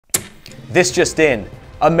This just in.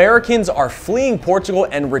 Americans are fleeing Portugal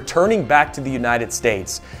and returning back to the United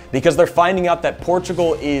States because they're finding out that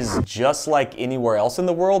Portugal is just like anywhere else in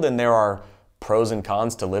the world and there are pros and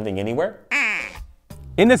cons to living anywhere.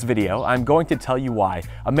 In this video, I'm going to tell you why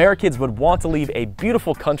Americans would want to leave a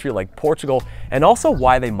beautiful country like Portugal and also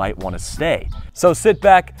why they might want to stay. So sit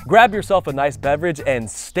back, grab yourself a nice beverage, and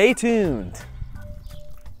stay tuned.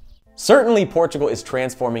 Certainly, Portugal is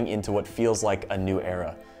transforming into what feels like a new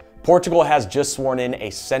era. Portugal has just sworn in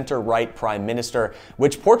a center-right prime minister,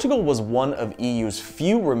 which Portugal was one of EU's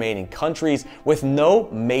few remaining countries with no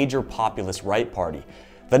major populist right party.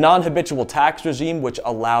 The non-habitual tax regime, which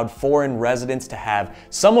allowed foreign residents to have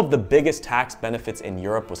some of the biggest tax benefits in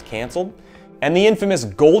Europe, was canceled. And the infamous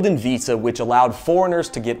Golden Visa, which allowed foreigners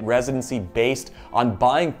to get residency based on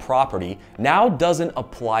buying property, now doesn't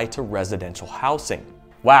apply to residential housing.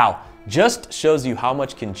 Wow, just shows you how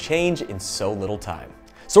much can change in so little time.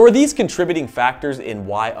 So are these contributing factors in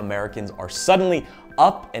why Americans are suddenly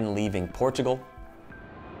up and leaving Portugal?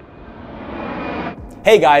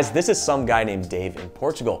 Hey guys, this is some guy named Dave in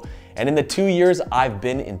Portugal, and in the 2 years I've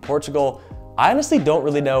been in Portugal, I honestly don't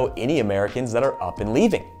really know any Americans that are up and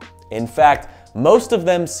leaving. In fact, most of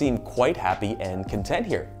them seem quite happy and content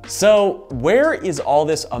here. So where is all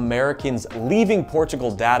this Americans leaving Portugal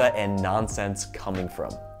data and nonsense coming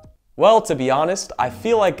from? Well, to be honest, I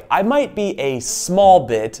feel like I might be a small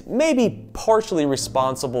bit, maybe partially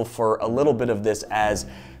responsible for a little bit of this, as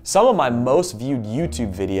some of my most viewed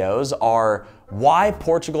YouTube videos are why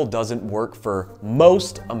Portugal doesn't work for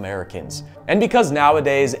most Americans. And because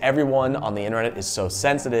nowadays everyone on the internet is so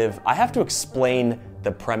sensitive, I have to explain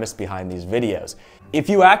the premise behind these videos. If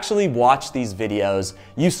you actually watched these videos,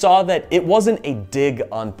 you saw that it wasn't a dig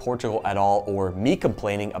on Portugal at all or me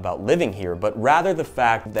complaining about living here, but rather the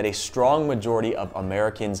fact that a strong majority of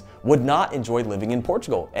Americans would not enjoy living in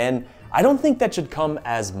Portugal. And I don't think that should come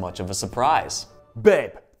as much of a surprise.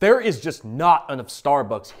 Babe, there is just not enough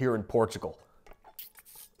Starbucks here in Portugal.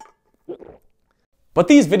 But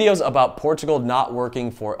these videos about Portugal not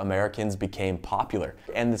working for Americans became popular,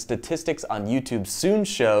 and the statistics on YouTube soon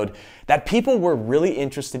showed that people were really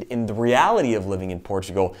interested in the reality of living in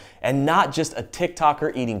Portugal and not just a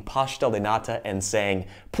TikToker eating pastel de nata and saying,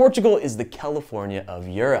 Portugal is the California of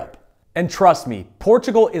Europe. And trust me,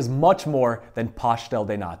 Portugal is much more than pastel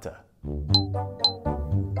de nata.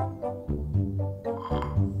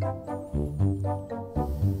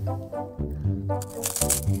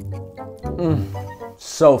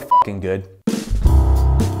 So fucking good.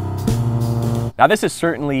 Now this is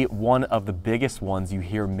certainly one of the biggest ones you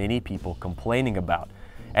hear many people complaining about.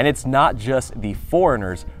 And it's not just the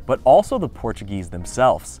foreigners, but also the Portuguese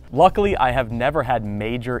themselves. Luckily, I have never had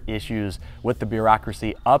major issues with the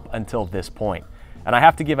bureaucracy up until this point. And I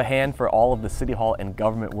have to give a hand for all of the city hall and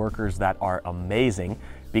government workers that are amazing,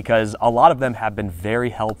 because a lot of them have been very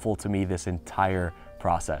helpful to me this entire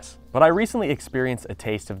process. But I recently experienced a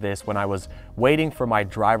taste of this when I was waiting for my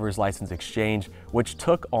driver's license exchange, which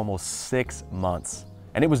took almost 6 months,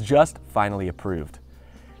 and it was just finally approved.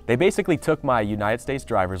 They basically took my United States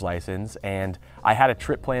driver's license, and I had a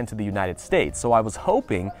trip planned to the United States, so I was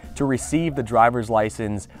hoping to receive the driver's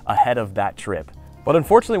license ahead of that trip. But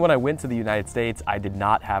unfortunately, when I went to the United States, I did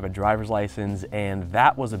not have a driver's license, and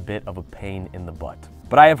that was a bit of a pain in the butt.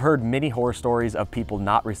 But I have heard many horror stories of people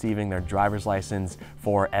not receiving their driver's license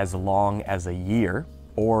for as long as a year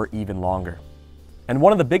or even longer. And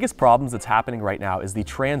one of the biggest problems that's happening right now is the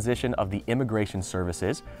transition of the immigration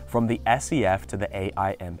services from the SEF to the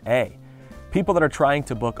AIMA. People that are trying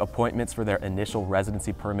to book appointments for their initial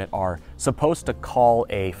residency permit are supposed to call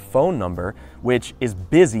a phone number, which is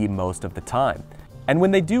busy most of the time. And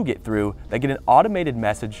when they do get through, they get an automated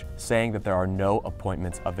message saying that there are no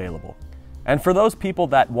appointments available. And for those people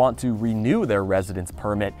that want to renew their residence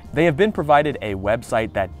permit, they have been provided a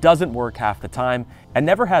website that doesn't work half the time and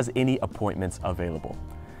never has any appointments available.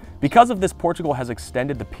 Because of this, Portugal has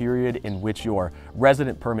extended the period in which your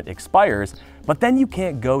resident permit expires, but then you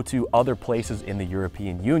can't go to other places in the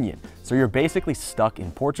European Union. So you're basically stuck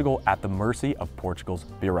in Portugal at the mercy of Portugal's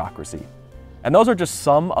bureaucracy. And those are just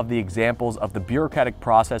some of the examples of the bureaucratic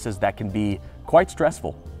processes that can be quite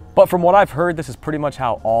stressful. But from what I've heard, this is pretty much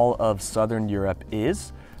how all of Southern Europe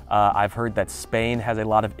is. I've heard that Spain has a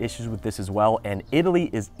lot of issues with this as well, and Italy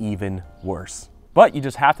is even worse. But you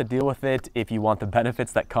just have to deal with it if you want the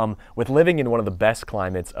benefits that come with living in one of the best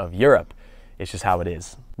climates of Europe. It's just how it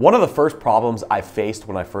is. One of the first problems I faced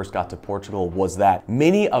when I first got to Portugal was that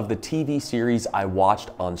many of the TV series I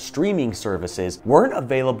watched on streaming services weren't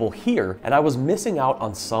available here, and I was missing out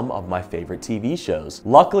on some of my favorite TV shows.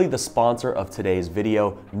 Luckily, the sponsor of today's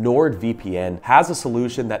video, NordVPN, has a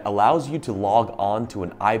solution that allows you to log on to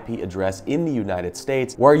an IP address in the United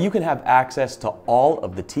States where you can have access to all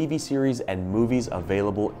of the TV series and movies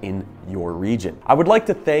available in your region. I would like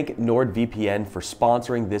to thank NordVPN for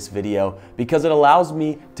sponsoring this video because it allows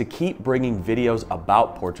me to keep bringing videos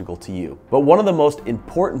about Portugal to you. But one of the most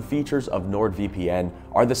important features of NordVPN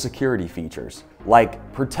are the security features,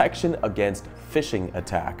 like protection against phishing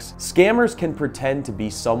attacks. Scammers can pretend to be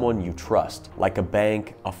someone you trust, like a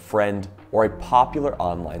bank, a friend, or a popular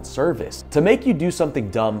online service, to make you do something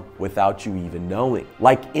dumb without you even knowing,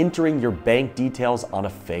 like entering your bank details on a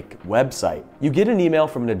fake website. You get an email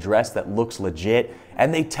from an address that looks legit,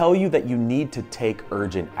 and they tell you that you need to take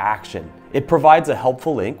urgent action. It provides a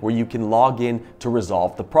helpful link where you can log in to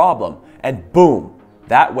resolve the problem, and boom,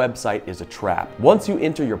 that website is a trap. Once you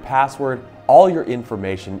enter your password, all your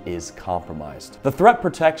information is compromised. The threat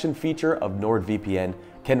protection feature of NordVPN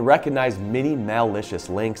can recognize many malicious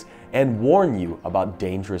links and warn you about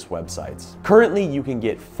dangerous websites. Currently, you can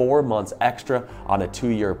get 4 months extra on a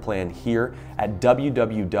 2-year plan here at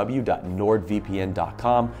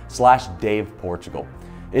www.nordvpn.com/DavePortugal.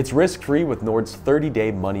 It's risk-free with Nord's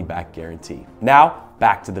 30-day money-back guarantee. Now,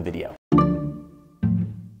 back to the video.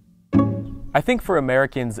 I think for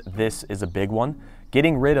Americans, this is a big one.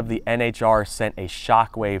 Getting rid of the NHR sent a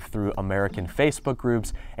shockwave through American Facebook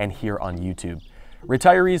groups and here on YouTube.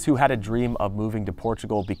 Retirees who had a dream of moving to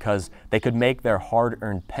Portugal because they could make their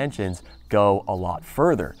hard-earned pensions go a lot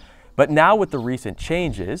further. But now with the recent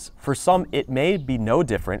changes, for some it may be no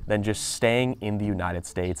different than just staying in the United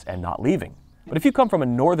States and not leaving. But if you come from a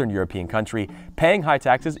northern European country, paying high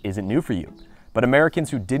taxes isn't new for you. But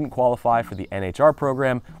Americans who didn't qualify for the NHR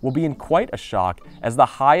program will be in quite a shock, as the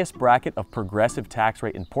highest bracket of progressive tax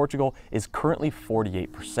rate in Portugal is currently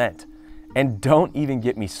 48%. And don't even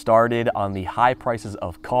get me started on the high prices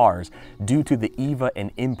of cars due to the IVA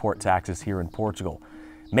and import taxes here in Portugal,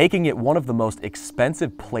 making it one of the most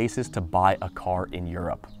expensive places to buy a car in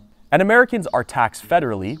Europe. And Americans are taxed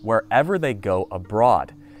federally wherever they go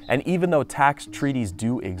abroad. And even though tax treaties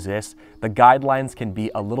do exist, the guidelines can be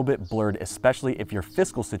a little bit blurred, especially if your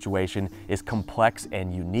fiscal situation is complex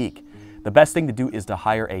and unique. The best thing to do is to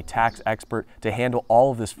hire a tax expert to handle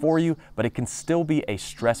all of this for you, but it can still be a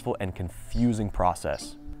stressful and confusing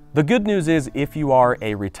process. The good news is, if you are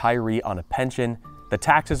a retiree on a pension, the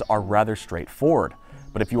taxes are rather straightforward.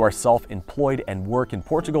 But if you are self-employed and work in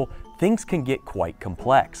Portugal, things can get quite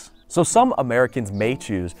complex. So some Americans may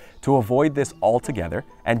choose to avoid this altogether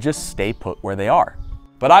and just stay put where they are.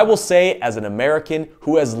 But I will say, as an American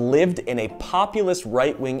who has lived in a populist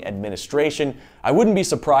right-wing administration, I wouldn't be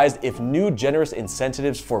surprised if new generous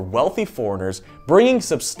incentives for wealthy foreigners bringing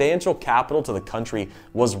substantial capital to the country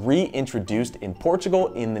was reintroduced in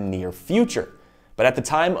Portugal in the near future. But at the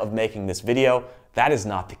time of making this video, that is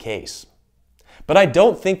not the case. But I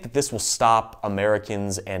don't think that this will stop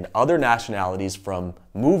Americans and other nationalities from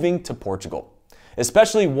moving to Portugal,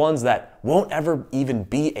 especially ones that won't ever even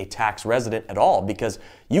be a tax resident at all, because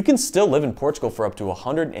you can still live in Portugal for up to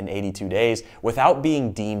 182 days without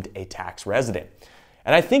being deemed a tax resident.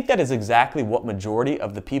 And I think that is exactly what majority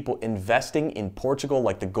of the people investing in Portugal,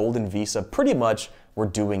 like the Golden Visa, pretty much were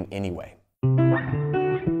doing anyway.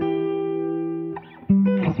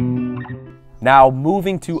 Now,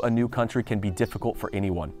 moving to a new country can be difficult for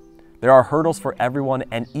anyone. There are hurdles for everyone,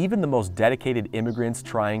 and even the most dedicated immigrants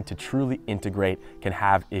trying to truly integrate can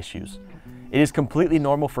have issues. It is completely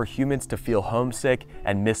normal for humans to feel homesick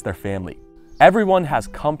and miss their family. Everyone has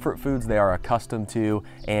comfort foods they are accustomed to,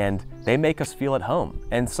 and they make us feel at home.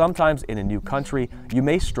 And sometimes in a new country, you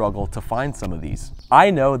may struggle to find some of these.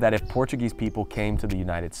 I know that if Portuguese people came to the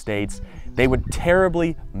United States, they would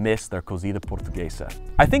terribly miss their cozida portuguesa.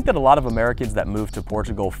 I think that a lot of Americans that move to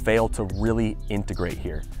Portugal fail to really integrate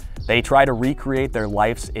here. They try to recreate their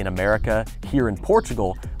lives in America here in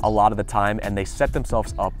Portugal a lot of the time, and they set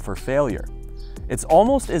themselves up for failure. It's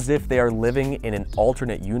almost as if they are living in an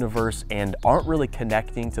alternate universe and aren't really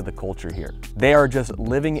connecting to the culture here. They are just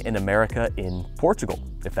living in America in Portugal,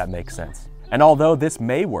 if that makes sense. And although this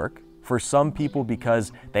may work for some people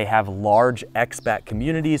because they have large expat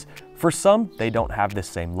communities, for some, they don't have this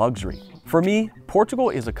same luxury. For me, Portugal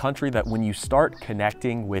is a country that when you start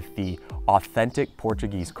connecting with the authentic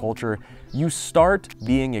Portuguese culture, you start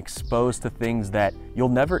being exposed to things that you'll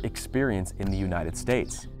never experience in the United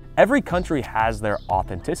States. Every country has their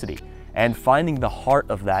authenticity, and finding the heart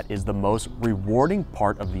of that is the most rewarding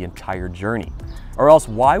part of the entire journey. Or else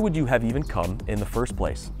why would you have even come in the first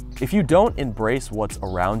place? If you don't embrace what's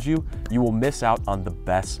around you, you will miss out on the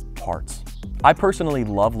best parts. I personally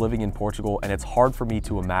love living in Portugal, and it's hard for me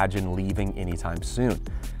to imagine leaving anytime soon.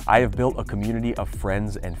 I have built a community of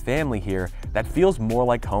friends and family here that feels more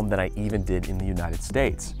like home than I even did in the United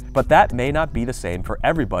States. But that may not be the same for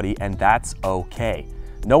everybody, and that's okay.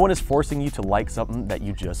 No one is forcing you to like something that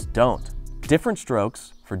you just don't. Different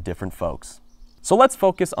strokes for different folks. So let's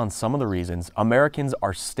focus on some of the reasons Americans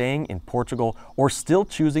are staying in Portugal or still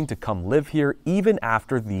choosing to come live here even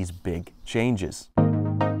after these big changes.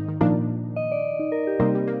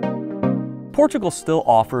 Portugal still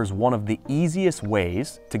offers one of the easiest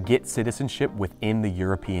ways to get citizenship within the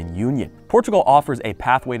European Union. Portugal offers a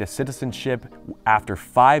pathway to citizenship after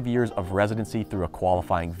 5 years of residency through a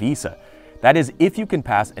qualifying visa. That is, if you can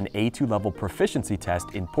pass an A2 level proficiency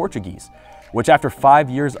test in Portuguese, which after 5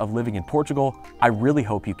 years of living in Portugal, I really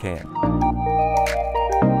hope you can.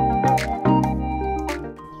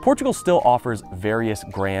 Portugal still offers various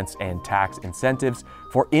grants and tax incentives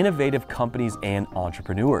for innovative companies and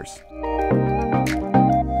entrepreneurs.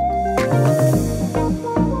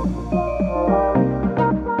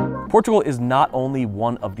 Portugal is not only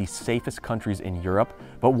one of the safest countries in Europe,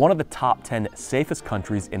 but one of the top 10 safest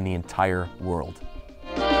countries in the entire world.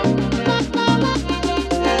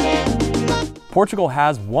 Portugal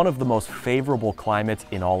has one of the most favorable climates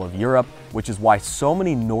in all of Europe, which is why so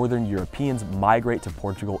many Northern Europeans migrate to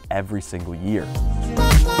Portugal every single year.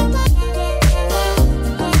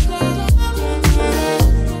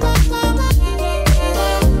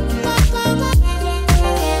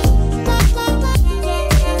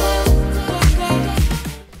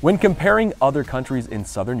 When comparing other countries in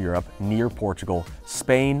Southern Europe near Portugal,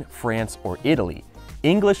 Spain, France, or Italy,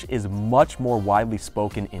 English is much more widely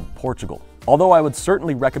spoken in Portugal. Although I would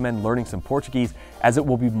certainly recommend learning some Portuguese, as it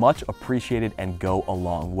will be much appreciated and go a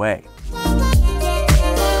long way.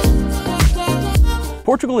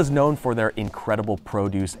 Portugal is known for their incredible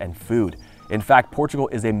produce and food. In fact, Portugal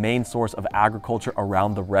is a main source of agriculture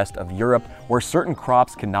around the rest of Europe, where certain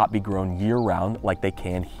crops cannot be grown year-round like they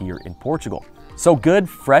can here in Portugal. So good,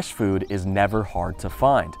 fresh food is never hard to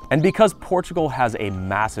find. And because Portugal has a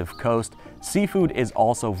massive coast, seafood is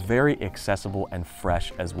also very accessible and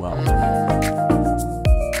fresh as well.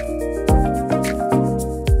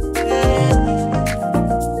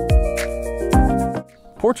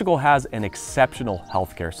 Portugal has an exceptional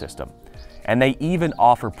healthcare system, and they even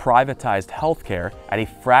offer privatized healthcare at a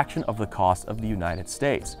fraction of the cost of the United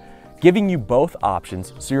States, giving you both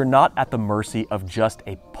options so you're not at the mercy of just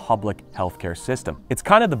a public healthcare system. It's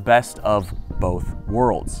kind of the best of both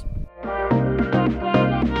worlds.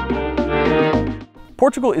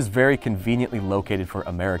 Portugal is very conveniently located for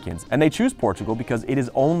Americans, and they choose Portugal because it is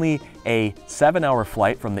only a 7-hour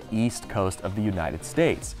flight from the east coast of the United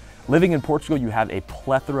States. Living in Portugal, you have a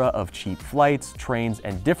plethora of cheap flights, trains,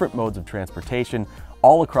 and different modes of transportation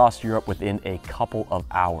all across Europe within a couple of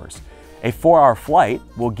hours. A 4-hour flight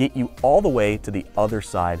will get you all the way to the other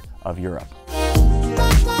side of Europe.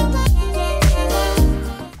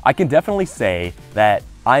 I can definitely say that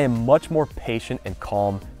I am much more patient and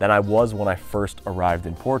calm than I was when I first arrived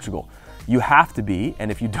in Portugal. You have to be,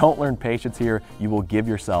 and if you don't learn patience here, you will give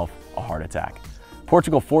yourself a heart attack.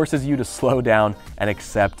 Portugal forces you to slow down and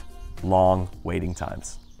accept long waiting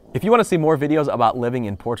times. If you want to see more videos about living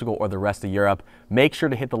in Portugal or the rest of Europe, make sure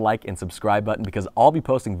to hit the like and subscribe button, because I'll be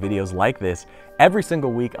posting videos like this every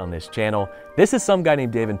single week on this channel. This is some guy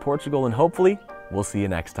named Dave in Portugal, and hopefully we'll see you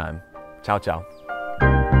next time. Ciao, ciao.